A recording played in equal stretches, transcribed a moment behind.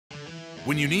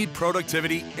when you need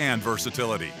productivity and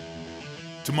versatility,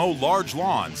 to mow large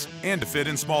lawns and to fit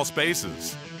in small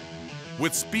spaces,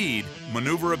 with speed,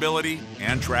 maneuverability,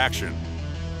 and traction.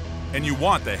 And you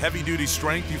want the heavy-duty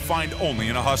strength you find only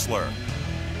in a Hustler.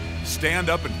 Stand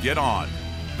up and get on.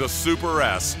 The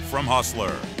SuperS from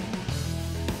Hustler.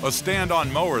 A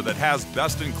stand-on mower that has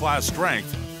best-in-class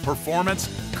strength, performance,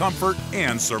 comfort,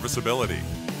 and serviceability.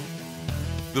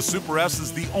 The SuperS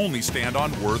is the only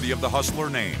stand-on worthy of the Hustler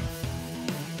name.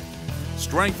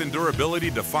 Strength and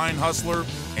durability define Hustler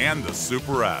and the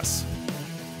SuperS.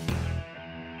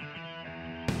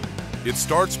 It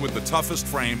starts with the toughest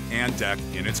frame and deck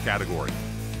in its category.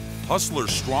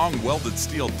 Hustler's strong welded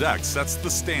steel deck sets the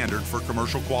standard for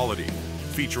commercial quality,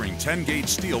 featuring 10-gauge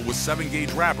steel with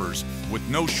 7-gauge wrappers with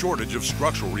no shortage of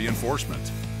structural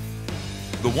reinforcement.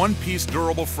 The one-piece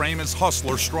durable frame is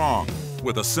Hustler strong,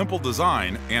 with a simple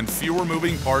design and fewer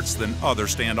moving parts than other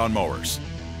stand-on mowers.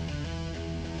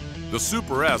 The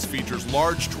SuperS features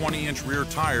large 20-inch rear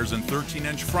tires and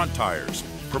 13-inch front tires,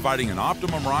 providing an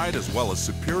optimum ride as well as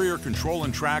superior control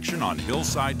and traction on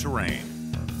hillside terrain.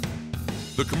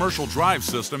 The commercial drive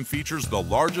system features the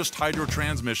largest hydro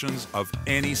transmissions of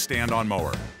any stand-on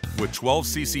mower, with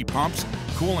 12cc pumps,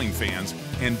 cooling fans,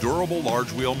 and durable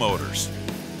large wheel motors.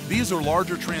 These are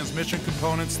larger transmission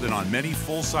components than on many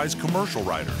full-size commercial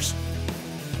riders.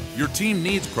 Your team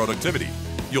needs productivity.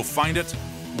 You'll find it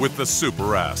with the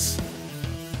SuperS.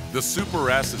 The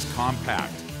SuperS is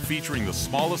compact, featuring the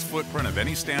smallest footprint of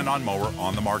any stand-on mower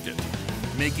on the market,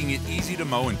 making it easy to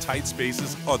mow in tight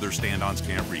spaces other stand-ons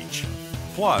can't reach.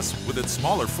 Plus, with its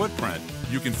smaller footprint,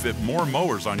 you can fit more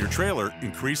mowers on your trailer,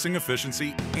 increasing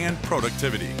efficiency and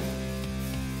productivity.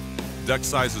 Deck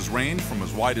sizes range from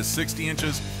as wide as 60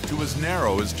 inches to as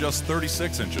narrow as just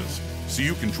 36 inches, so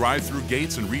you can drive through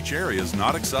gates and reach areas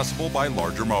not accessible by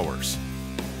larger mowers.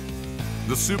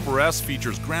 The SuperS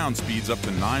features ground speeds up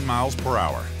to 9 miles per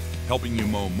hour, helping you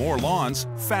mow more lawns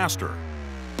faster.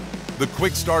 The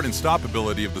quick start and stop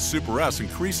ability of the SuperS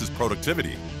increases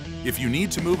productivity. If you need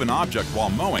to move an object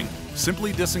while mowing,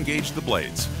 simply disengage the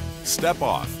blades, step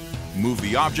off, move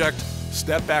the object,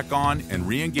 step back on, and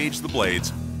re-engage the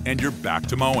blades, and you're back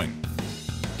to mowing.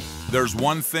 There's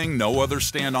one thing no other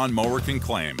stand-on mower can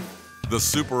claim. The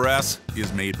SuperS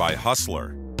is made by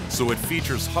Hustler, so it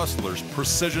features Hustler's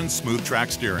precision smooth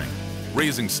track steering,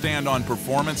 raising stand-on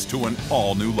performance to an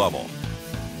all-new level.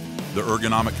 The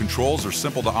ergonomic controls are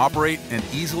simple to operate and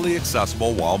easily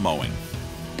accessible while mowing.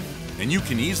 And you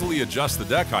can easily adjust the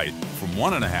deck height from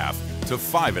 1.5 to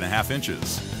 5.5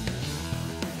 inches.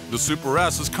 The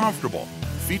SuperS is comfortable,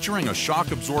 featuring a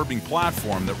shock-absorbing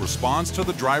platform that responds to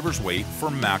the driver's weight for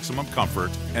maximum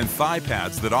comfort and thigh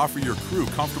pads that offer your crew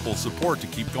comfortable support to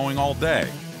keep going all day.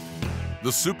 The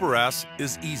SuperS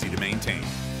is easy to maintain.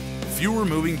 Fewer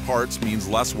moving parts means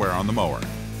less wear on the mower,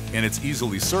 and it's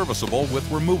easily serviceable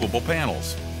with removable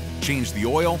panels. Change the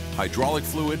oil, hydraulic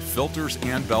fluid, filters,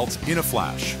 and belts in a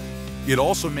flash. It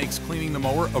also makes cleaning the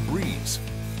mower a breeze.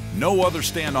 No other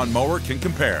stand-on mower can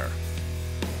compare.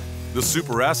 The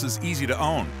SuperS is easy to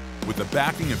own, with the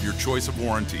backing of your choice of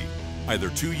warranty, either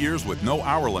 2 years with no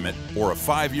hour limit or a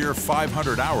 5-year,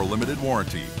 500-hour limited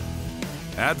warranty.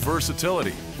 Add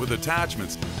versatility with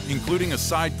attachments including a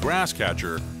side grass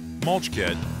catcher, mulch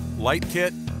kit, light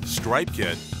kit, stripe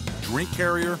kit, drink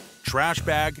carrier, trash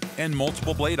bag, and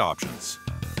multiple blade options.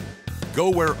 Go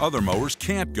where other mowers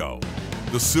can't go.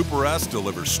 The SuperS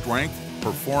delivers strength,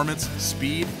 performance,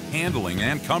 speed, handling,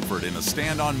 and comfort in a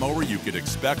stand-on mower you could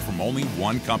expect from only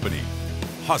one company,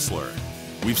 Hustler.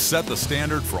 We've set the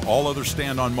standard for all other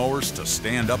stand-on mowers to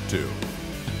stand up to.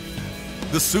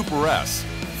 The SuperS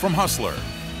from Hustler.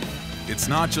 It's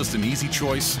not just an easy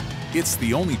choice, it's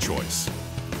the only choice.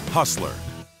 Hustler,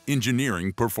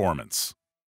 engineering performance.